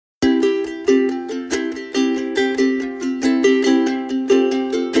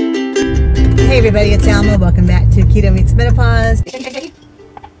Hey everybody, it's Alma. Welcome back to Keto Meets Menopause. You see it?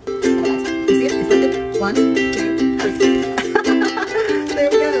 It's lifted. 1, 2, 3. There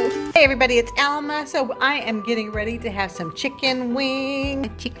we go. Hey everybody, it's Alma. So I am getting ready to have some chicken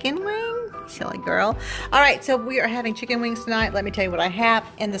wing. Chicken wing? Silly girl. All right, so we are having chicken wings tonight. Let me tell you what I have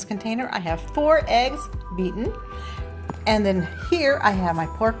in this container. I have 4 eggs beaten. And then here I have my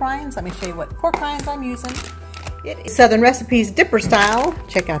pork rinds. Let me show you what pork rinds I'm using. It is Southern Recipes dipper style.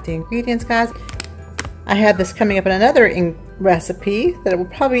 Check out the ingredients, guys. I have this coming up in another recipe that will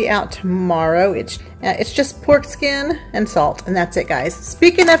probably be out tomorrow. It's just pork skin and salt, and that's it, guys.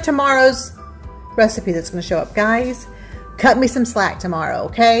 Speaking of tomorrow's recipe that's going to show up, guys, cut me some slack tomorrow,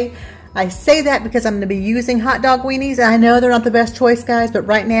 okay? I say that because I'm going to be using hot dog weenies, and I know they're not the best choice, guys, but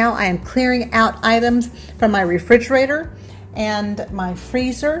right now I am clearing out items from my refrigerator and my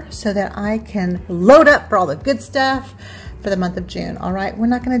freezer so that I can load up for all the good stuff for the month of June. All right, we're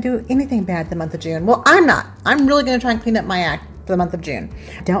not going to do anything bad the month of June. Well, I'm not. I'm really going to try and clean up my act for the month of June.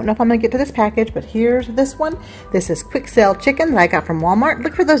 I don't know if I'm going to get to this package, but here's this one. This is quick sale chicken that I got from Walmart.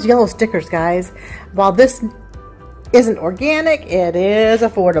 Look for those yellow stickers, guys. While this isn't organic, it is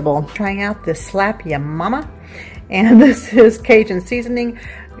affordable. Trying out this Slap Ya Mama, and this is Cajun seasoning.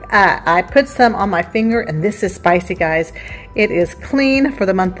 I put some on my finger, and this is spicy, guys. It is clean for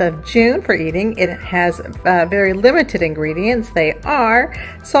the month of June for eating. It has very limited ingredients. They are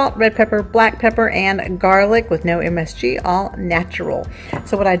salt, red pepper, black pepper, and garlic with no MSG, all natural.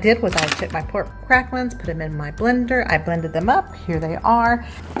 So what I did was I took my pork cracklings, put them in my blender. I blended them up. Here they are.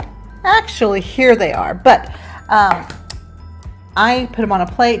 Actually, here they are, but I put them on a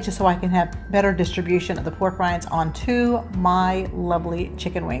plate just so I can have better distribution of the pork rinds onto my lovely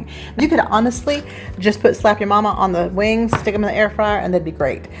chicken wing. You could honestly just put Slap Your Mama on the wings, stick them in the air fryer, and they'd be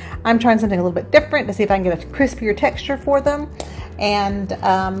great. I'm trying something a little bit different to see if I can get a crispier texture for them, and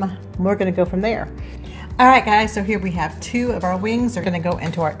we're going to go from there. All right, guys, so here we have 2 of our wings. They're going to go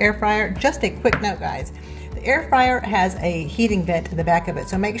into our air fryer. Just a quick note, guys. The air fryer has a heating vent in the back of it,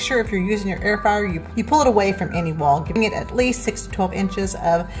 so make sure if you're using your air fryer, you pull it away from any wall, giving it at least 6 to 12 inches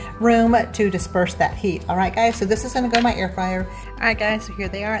of room to disperse that heat. All right, guys, so this is going to go in my air fryer. All right, guys, so here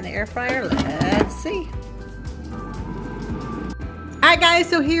they are in the air fryer. Let's see. All right, guys,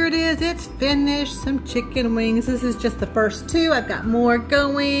 so here it is. It's finished. Some chicken wings. This is just the first 2. I've got more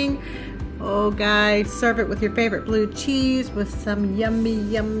going. Oh, guys, serve it with your favorite blue cheese with some yummy,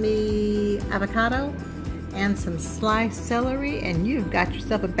 yummy avocado and some sliced celery, and you've got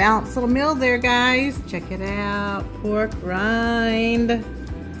yourself a balanced little meal there, guys. Check it out. Pork rind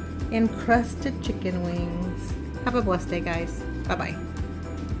encrusted chicken wings. Have a blessed day, guys. Bye-bye.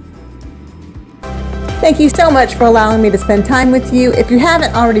 Thank you so much for allowing me to spend time with you. If you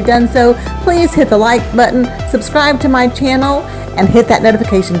haven't already done so, please hit the like button, subscribe to my channel, and hit that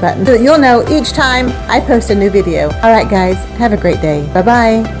notification button so that you'll know each time I post a new video. All right, guys, have a great day.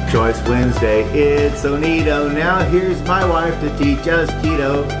 Bye-bye. Choice Wednesday, it's so neato. Now here's my wife to teach us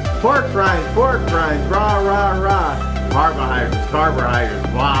keto. Pork rinds, rah, rah, rah. Carbohydrates,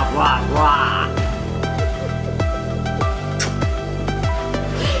 blah, blah, blah.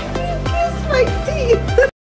 You kissed my teeth.